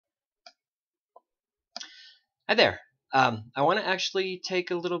Hi there. I want to actually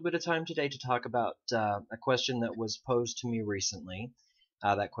take a little bit of time today to talk about a question that was posed to me recently.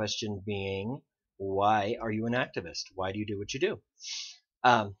 That question being, why are you an activist? Why do you do what you do?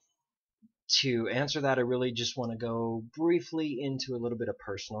 Um, to answer that, I really just want to go briefly into a little bit of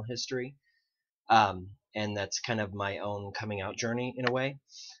personal history, and that's kind of my own coming out journey in a way.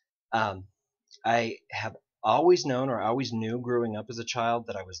 Um, I have always known, or I always knew growing up as a child,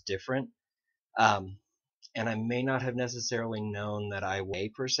 that I was different. Um, and I may not have necessarily known that I was gay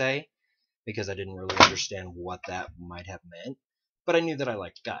per se, because I didn't really understand what that might have meant, but I knew that I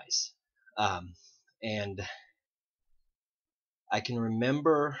liked guys. Um, and I can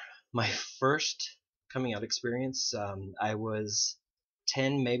remember my first coming out experience. I was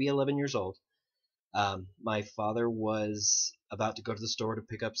 10, maybe 11 years old. My father was about to go to the store to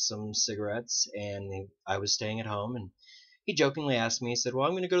pick up some cigarettes, and I was staying at home, and he jokingly asked me, he said, "Well,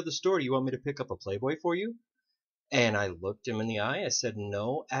 I'm going to go to the store. Do you want me to pick up a Playboy for you?" And I looked him in the eye. I said,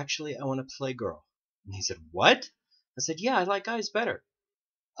 "No, actually, I want to play girl." And he said, "What?" I said, "Yeah, I like guys better."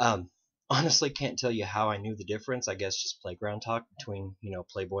 Um, honestly, can't tell you how I knew the difference. I guess just playground talk between,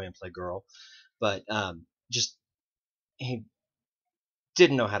 Playboy and Playgirl. But just he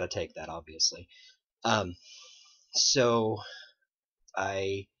didn't know how to take that, obviously. Um, so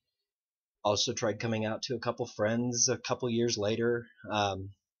I also tried coming out to a couple friends a couple years later.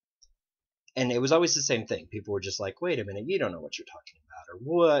 And it was always the same thing. People were just like, "Wait a minute, you don't know what you're talking about," or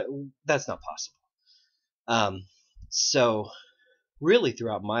 "What? That's not possible." Um, so really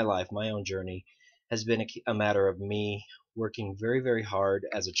throughout my life, my own journey has been a matter of me working very, very hard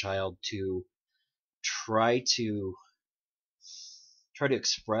as a child to try to try to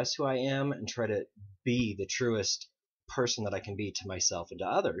express who I am and try to be the truest person that I can be to myself and to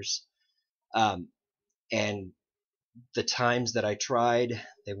others. Um, and the times that I tried,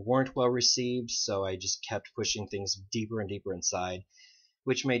 they weren't well received, so I just kept pushing things deeper and deeper inside,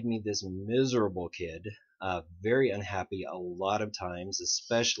 which made me this miserable kid, very unhappy a lot of times,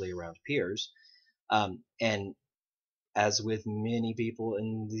 especially around peers. And as with many people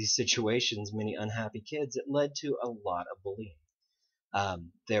in these situations, many unhappy kids, it led to a lot of bullying.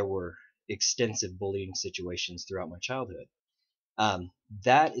 There were extensive bullying situations throughout my childhood.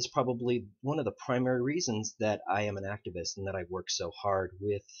 That is probably one of the primary reasons that I am an activist and that I work so hard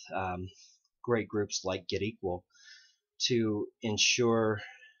with great groups like Get Equal to ensure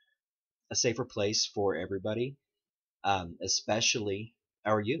a safer place for everybody, especially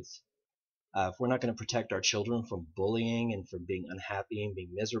our youth. If we're not going to protect our children from bullying and from being unhappy and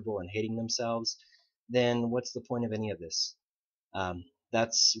being miserable and hating themselves, then what's the point of any of this?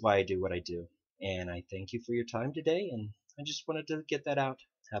 That's why I do what I do. And I thank you for your time today, and I just wanted to get that out.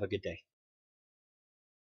 Have a good day.